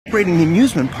Bringing the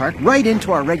amusement park right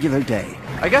into our regular day.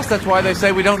 I guess that's why they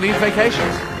say we don't need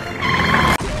vacations.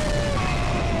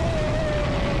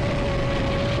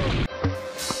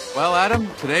 Well, Adam,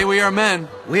 today we are men.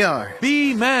 We are.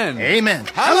 Be men. Amen.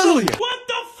 Hallelujah. What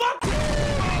the fuck?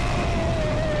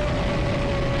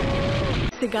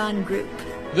 The Gone Group.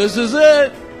 This is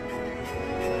it.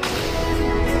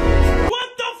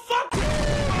 What the fuck?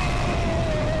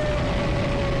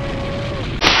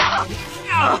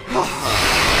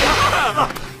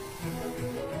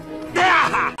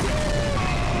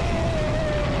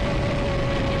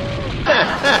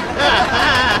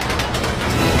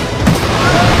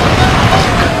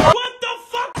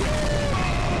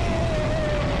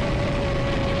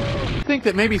 Think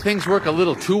that maybe things work a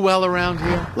little too well around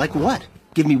here? Like what?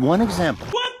 Give me one example.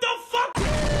 What the fuck?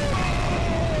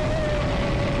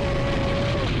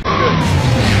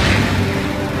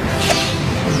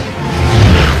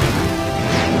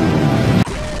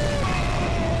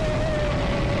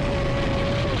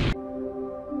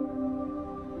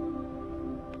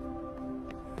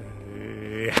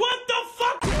 What the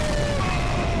fuck?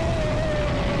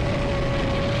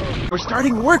 We're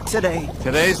starting work today.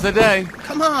 Today's the day.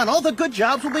 Come on, all the good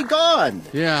jobs will be gone.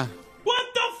 Yeah.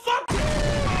 What the fuck?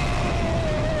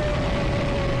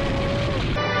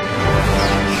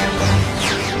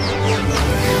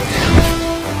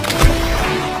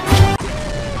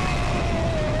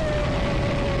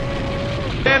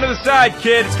 Stand to the side,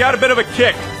 kid. It's got a bit of a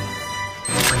kick.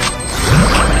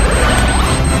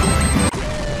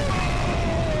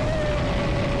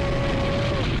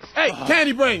 Hey,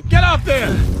 Candy Brain, get out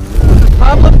there!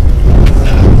 Problem?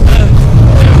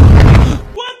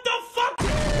 What the fuck?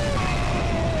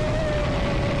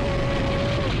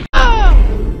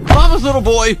 Mama's little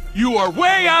boy, you are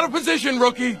way out of position,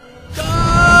 rookie.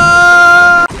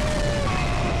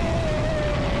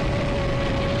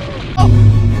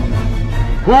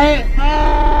 What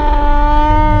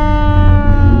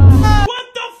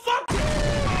the fuck?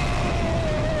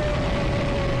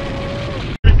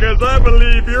 Because I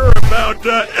believe you're about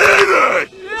to eat it!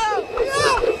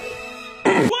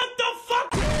 What the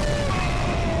fuck?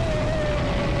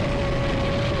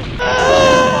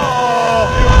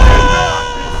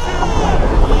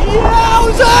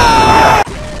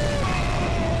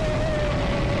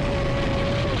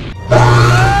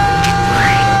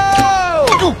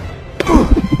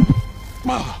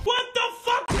 What the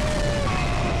fuck?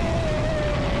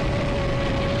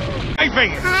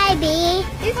 Hi, Bee.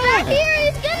 He's not here.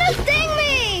 He's gonna sting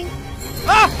me.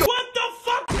 What the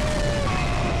fuck?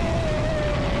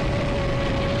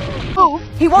 Move.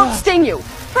 He won't sting you.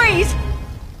 Freeze.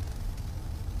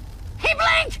 He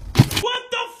blinked. What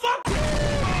the fuck?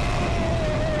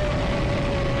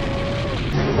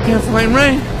 Can't fly in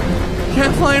rain.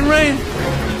 Can't fly in rain.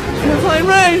 Can't fly in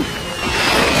rain.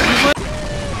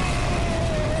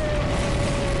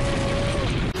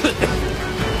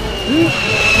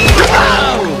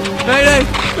 Mayday!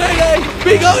 Mayday!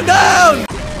 Be going down!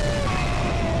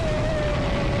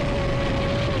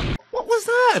 What was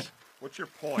that? What's your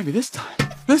point? Maybe this time.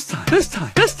 This time. This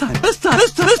time. This time. This time.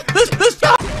 This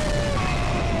time.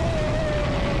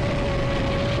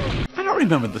 I don't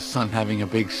remember the sun having a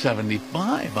big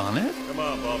 75 on it. Come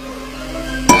on, Bubba.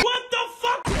 What the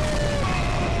fuck?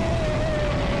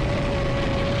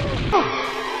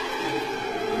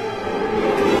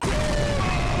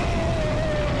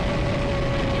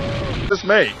 This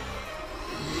me.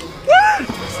 What?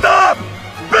 Stop!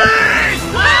 Beast!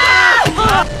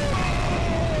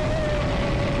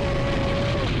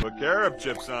 Put carob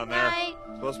chips on there. Right.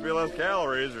 Supposed to be less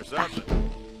calories or something.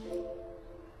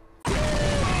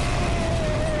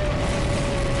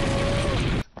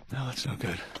 No, that's no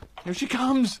good. Here she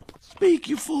comes. Speak,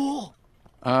 you fool.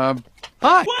 Hi.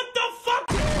 What the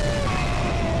fuck?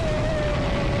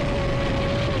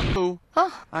 Oh.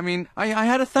 I mean, I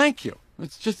had to thank you.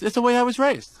 It's the way I was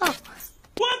raised. What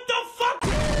the fuck?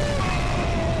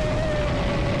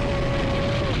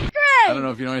 I don't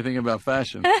know if you know anything about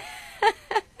fashion.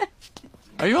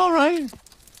 Are you all right?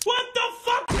 What the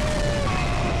fuck?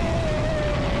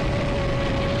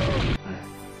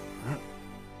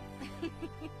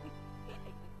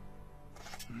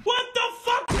 What the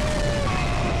fuck?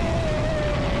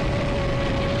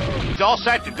 It's all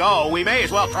set to go. We may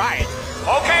as well try it.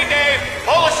 Okay, Dave.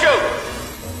 Pull the chute.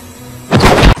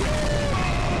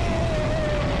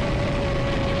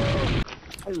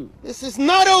 This is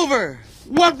not over.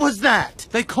 What was that?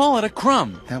 They call it a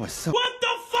crumb. That was so... What the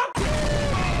fuck?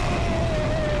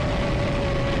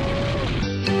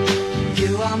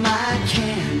 You are my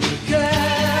candy girl,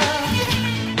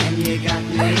 and you got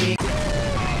me.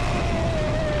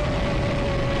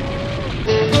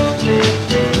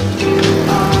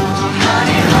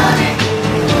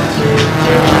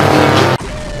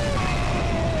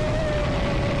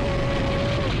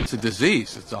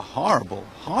 disease. It's a horrible,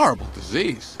 horrible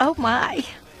disease. Oh my.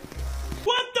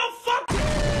 What the fuck?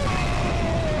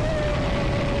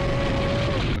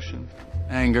 Emotion,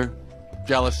 anger,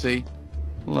 jealousy,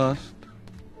 lust.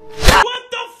 What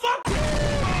the fuck?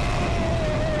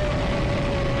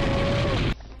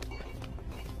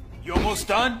 You almost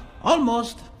done?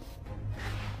 Almost.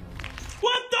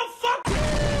 What the fuck?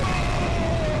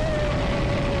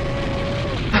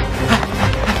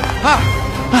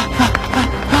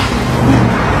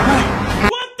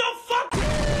 What the fuck?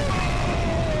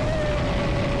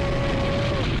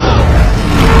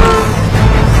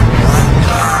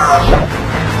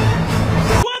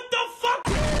 What the fuck?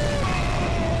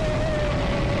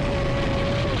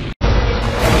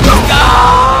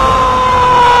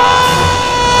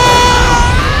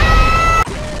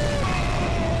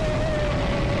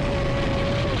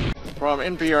 From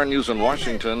NPR News in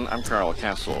Washington, I'm Carl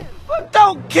Castle.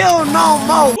 Don't kill no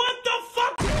more. What the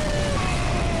fuck?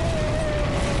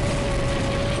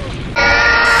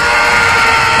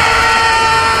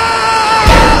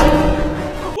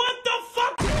 What the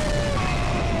fuck?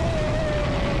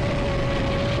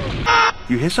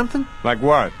 You hear something? Like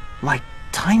what? Like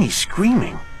Tiny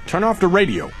screaming. Turn off the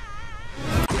radio. What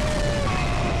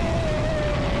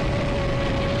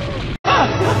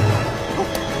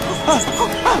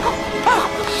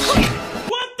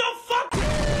the fuck?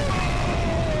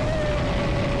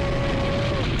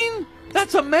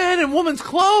 That's a man in woman's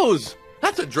clothes.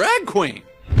 That's a drag queen.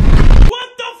 What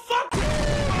the fuck?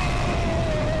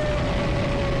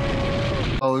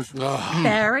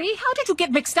 Barry, how did you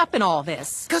get mixed up in all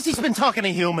this? Because he's been talking to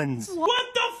humans.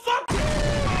 What the fuck?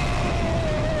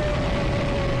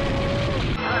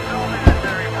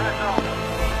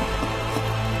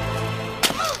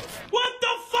 What the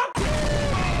fuck?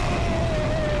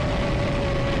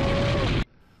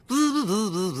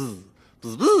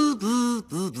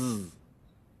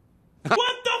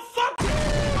 What the fuck?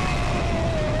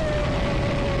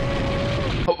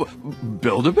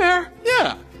 Build-A-Bear?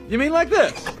 Yeah. You mean like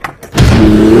this? What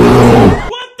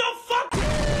the fuck?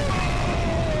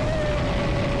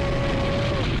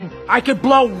 I could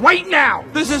blow right now.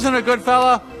 This isn't a good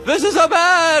fella. This is a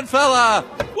bad fella.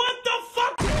 What the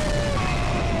fuck?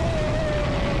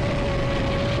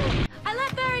 I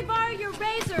let Barry borrow your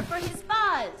razor for his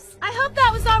buzz. I hope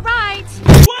that was all right.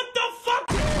 What the fuck?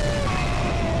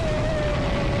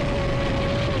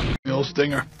 Bill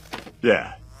Stinger.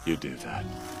 Yeah, you do that.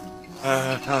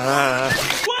 What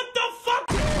the fuck?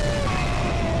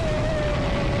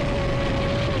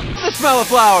 The smell of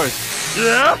flowers.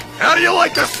 Yeah? How do you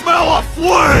like the smell of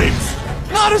flames?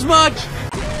 Not as much.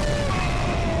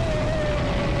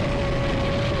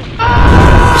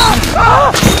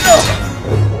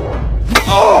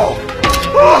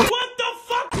 What the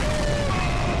fuck?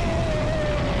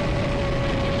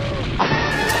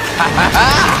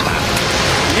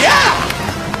 Yeah.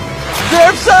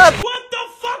 Surf's up. What the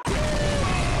fuck?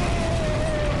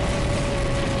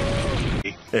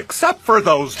 Except for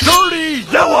those dirty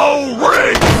yellow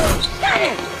rings!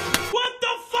 What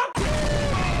the fuck?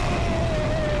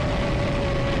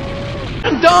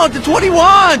 Don't. It's what he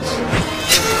wants.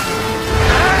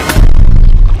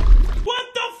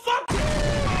 What the fuck?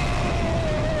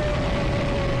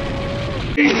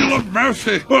 Angel of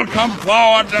mercy will come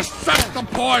forward to suck the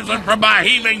poison from my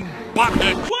heaving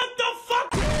bucket! What the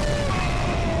fuck?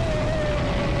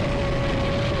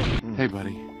 Hey,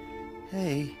 buddy.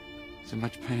 Hey. Is it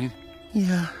much pain?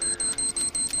 Yeah.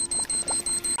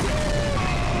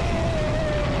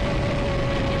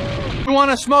 You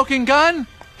want a smoking gun?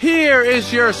 Here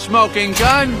is your smoking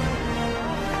gun.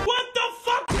 What the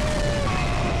fuck?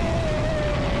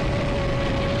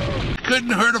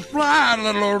 Couldn't hurt a fly,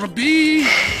 little old bee!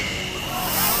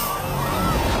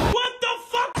 What the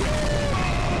fuck?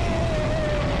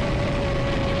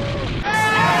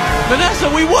 Vanessa,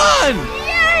 we won!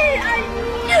 Yay! I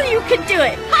knew you could do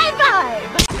it. High five!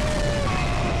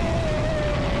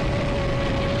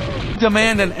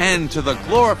 Demand an end to the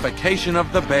glorification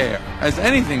of the bear as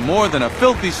anything more than a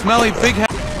filthy, smelly, big-head.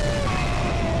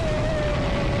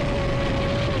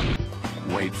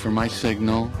 Wait for my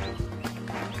signal.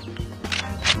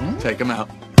 Take him out.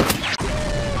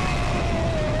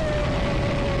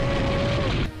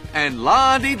 And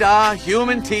la-di-da,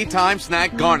 human tea time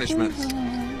snack garnishments.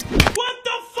 What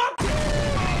the fuck?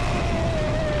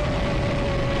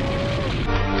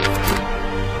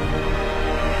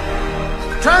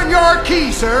 Turn your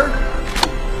key, sir.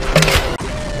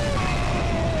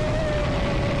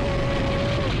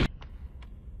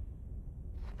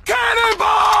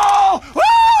 Cannonball!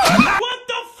 What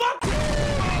the fuck?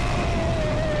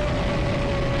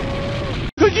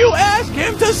 Could you ask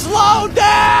him to slow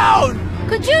down?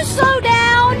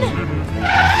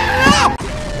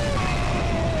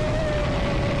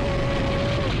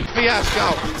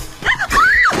 fiasco.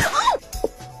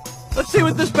 Let's see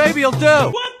what this baby will do.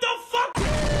 What the fuck?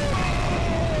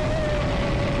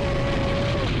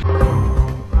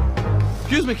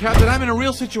 Excuse me, Captain. I'm in a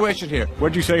real situation here.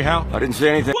 What'd you say, Hal? I didn't say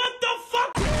anything. What the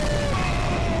fuck?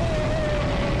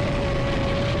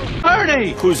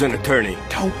 Ernie! Who's an attorney?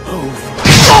 Don't move.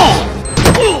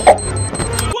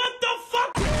 What the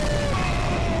fuck?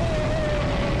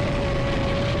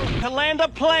 To land a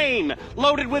plane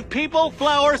loaded with people,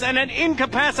 flowers, and an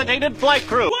incapacitated flight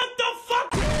crew. What the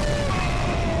fuck?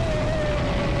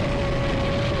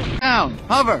 Down.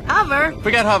 Hover. Hover?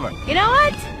 Forget hover. You know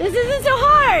what? This isn't so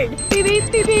hard. Beep,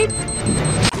 beep, beep, beep.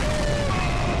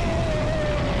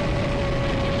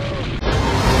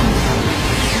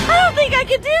 I don't think I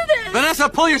can do this. Vanessa,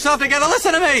 pull yourself together.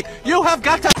 Listen to me. You have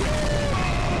got to...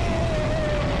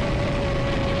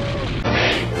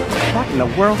 What in the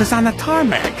world is on the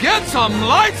tarmac? Get some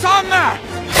lights on that!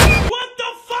 What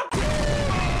the fuck?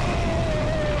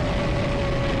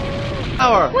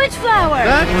 Flower. Which flower?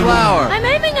 That flower. I'm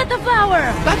aiming at the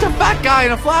flower. That's a fat guy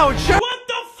in a flowered shirt. What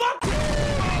the fuck?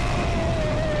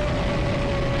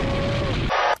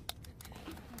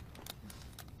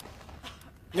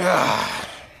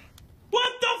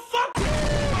 What the fuck?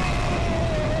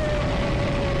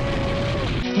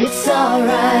 It's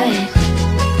alright.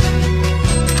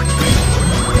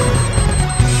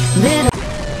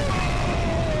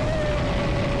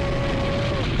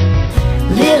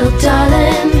 Little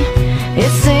darling,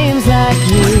 it seems like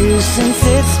years since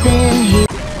it's been here.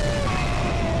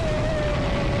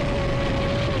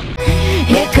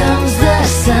 Here comes the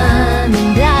sun,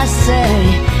 and I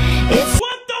say, it's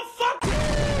What the fuck?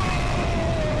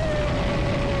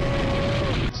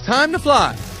 It's time to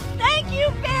fly.